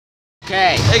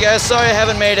Okay. Hey guys, sorry I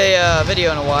haven't made a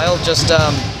video in a while. Just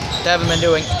haven't been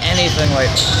doing anything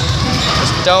lately.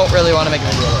 Just don't really want to make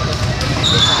a video lately.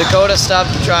 Dakota, stop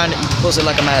trying to eat pussy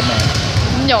like a madman.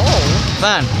 No.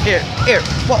 Fine. Here.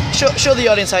 Well, show the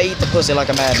audience how you eat the pussy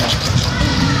like a madman.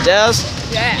 Daz?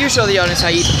 Yeah. You show the audience how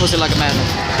you eat the pussy like a madman.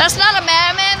 That's not a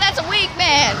madman, that's a weak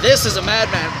man. This is a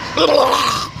madman.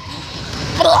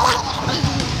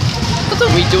 What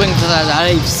are we doing for our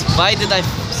lives? Why did I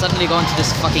suddenly go into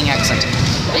this fucking accent?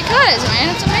 Because,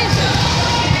 man, it's amazing.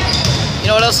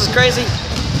 You know what else is crazy?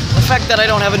 The fact that I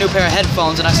don't have a new pair of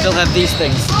headphones and I still have these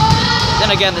things. Then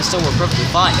again, they still work perfectly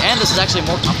fine. And this is actually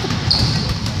more comfortable.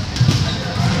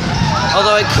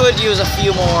 Although I could use a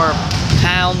few more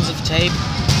pounds of tape.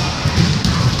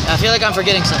 I feel like I'm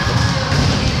forgetting something.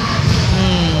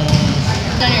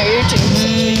 On your YouTube,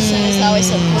 that's how I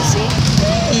said pussy.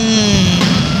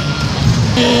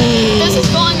 This is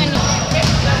going on.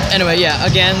 Anyway, yeah,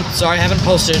 again, sorry I haven't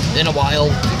posted in a while,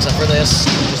 except for this.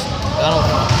 I don't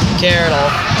care at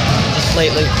all. Just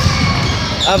lately.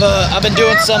 I've been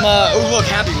doing some, oh look,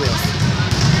 Happy Wheels.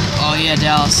 Oh yeah,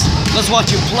 Dallas. Let's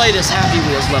watch you play this Happy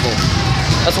Wheels level.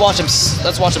 Let's watch him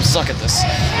suck at this.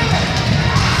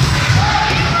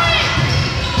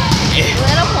 A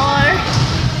little more.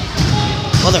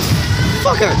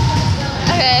 Motherfucker!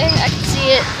 Okay, I can see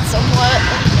it somewhat.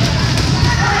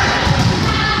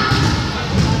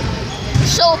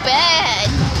 So bad.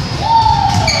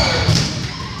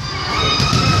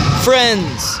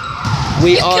 Friends,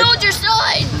 we You are killed your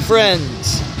son.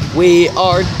 friends. We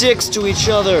are dicks to each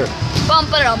other. Bum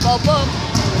ba dum bum bum.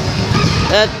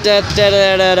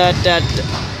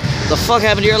 The fuck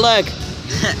happened to your leg?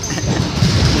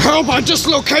 Help, I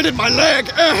dislocated my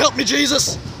leg. Help me,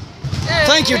 Jesus.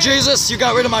 Thank you, Jesus. You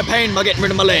got rid of my pain by getting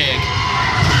rid of my leg.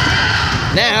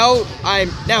 Now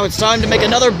it's time to make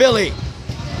another Billy.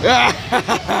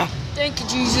 Thank you,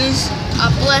 Jesus. I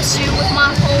bless you with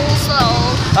my whole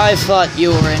soul. I thought you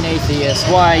were an atheist.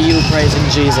 Why are you praising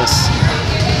Jesus?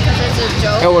 Because it's a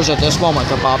joke. It was at this moment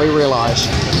that Bobby realized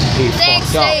he Thanks,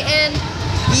 fucked up. Satan.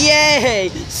 Yay!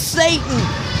 Satan!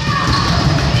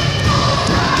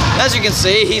 As you can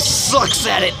see, he sucks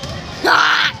at it.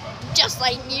 Just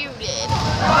like you did.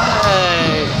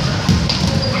 Hey.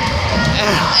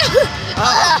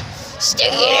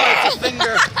 Sticky. Oh, it's a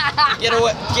finger. Get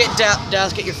away.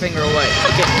 Dallas, get your finger away.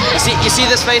 Okay. You see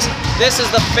this face? This is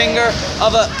the finger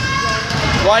of a...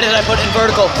 Why did I put it in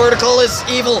vertical? Vertical is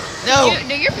evil. No.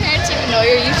 Do your parents even know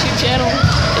your YouTube channel?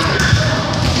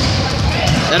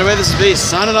 Anyway, this is Beast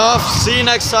signing off. See you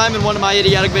next time in one of my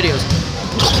idiotic videos.